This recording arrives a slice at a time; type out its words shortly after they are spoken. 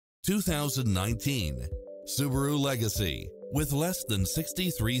2019 Subaru Legacy with less than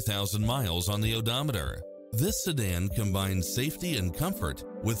 63,000 miles on the odometer. This sedan combines safety and comfort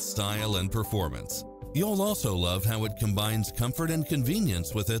with style and performance. You'll also love how it combines comfort and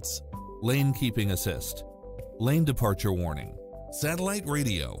convenience with its lane keeping assist, lane departure warning, satellite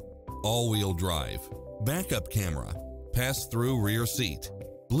radio, all-wheel drive, backup camera, pass-through rear seat,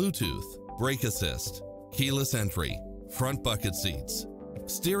 Bluetooth, brake assist, keyless entry, front bucket seats,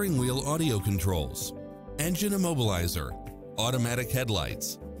 steering wheel audio controls, engine immobilizer, automatic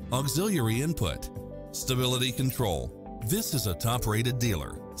headlights, auxiliary input, stability control. This is a top-rated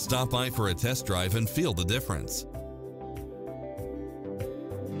dealer. Stop by for a test drive and feel the difference.